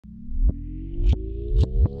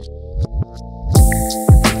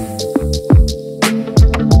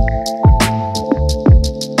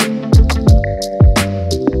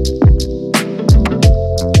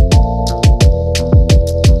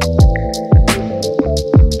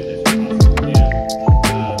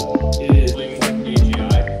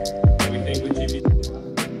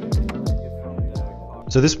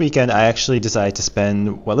So this weekend, I actually decided to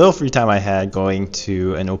spend what little free time I had going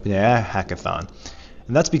to an OpenAI hackathon.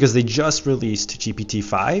 And that's because they just released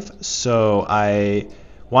GPT-5. So I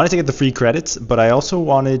wanted to get the free credits, but I also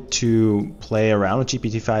wanted to play around with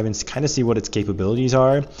GPT-5 and kind of see what its capabilities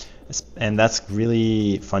are. And that's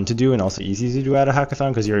really fun to do and also easy to do at a hackathon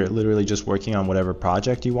because you're literally just working on whatever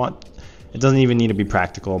project you want. It doesn't even need to be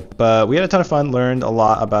practical. But we had a ton of fun, learned a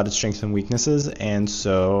lot about its strengths and weaknesses, and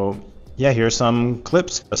so yeah, here's some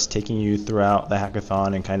clips just taking you throughout the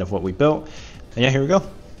hackathon and kind of what we built. And yeah, here we go.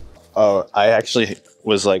 Oh, I actually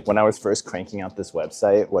was like, when I was first cranking out this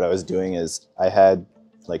website, what I was doing is I had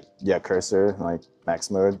cursor, like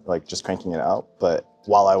max mode, like just cranking it out. But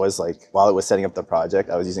while it was setting up the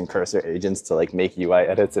project, I was using cursor agents to like make UI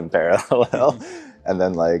edits in parallel. And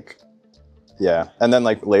then later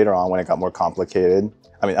on when it got more complicated,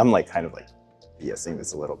 I mean, I'm like kind of like BSing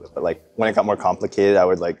this a little bit, but like when it got more complicated, I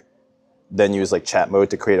would like then use like chat mode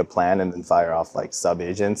to create a plan and then fire off like sub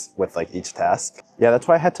agents with like each task. Yeah, that's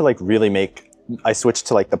why I had to like I switched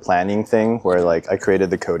to like the planning thing where like I created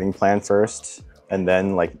the coding plan first and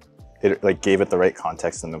then like it like gave it the right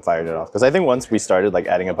context and then fired it off. Because I think once we started like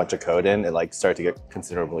adding a bunch of code in, it like started to get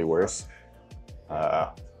considerably worse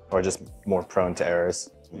or just more prone to errors.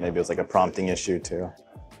 Maybe it was like a prompting issue too.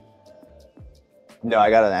 No, I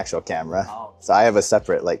got an actual camera. So I have a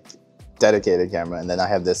separate like dedicated camera, and then I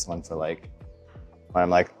have this one for like when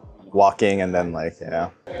I'm like walking and then like,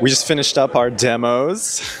 We just finished up our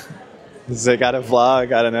demos. I got a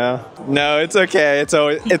vlog, I don't know. No, it's okay.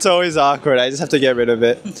 It's always awkward. I just have to get rid of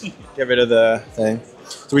it. Get rid of the thing.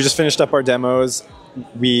 So we just finished up our demos.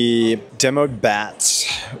 We demoed bats,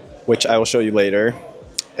 which I will show you later.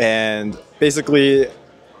 And basically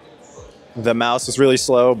the mouse was really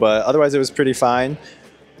slow, but otherwise it was pretty fine.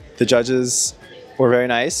 The judges were very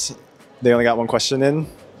nice. They only got one question in,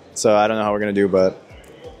 so I don't know how we're gonna do, but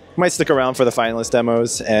we might stick around for the finalist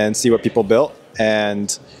demos and see what people built.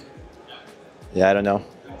 And yeah, I don't know.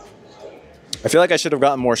 I feel like I should have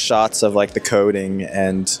gotten more shots of like the coding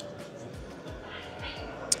and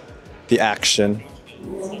the action.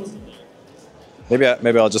 Maybe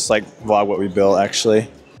I'll just like vlog what we built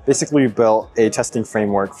actually. Basically, we built a testing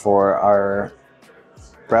framework for our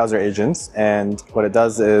browser agents, and what it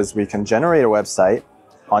does is we can generate a website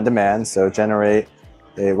on demand. So generate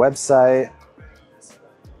a website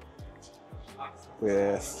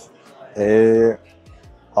with a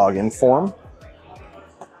login form.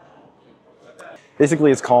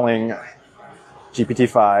 Basically, it's calling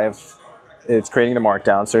GPT-5. It's creating the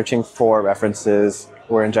markdown, searching for references.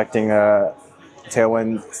 We're injecting a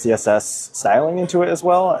Tailwind CSS styling into it as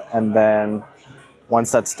well. And then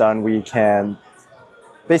once that's done, we can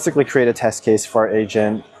basically create a test case for our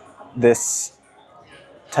agent. This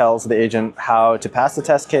tells the agent how to pass the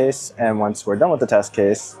test case, and once we're done with the test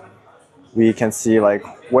case, we can see like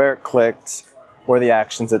where it clicked, where the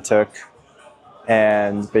actions it took,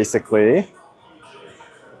 and basically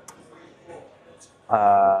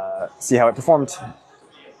see how it performed.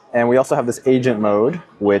 And we also have this agent mode,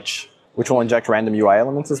 which will inject random UI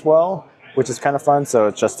elements as well, which is kind of fun. So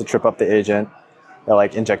it's just to trip up the agent. They'll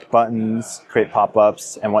like inject buttons, create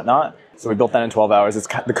pop-ups, and whatnot. So we built that in 12 hours.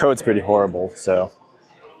 The code's pretty horrible, so.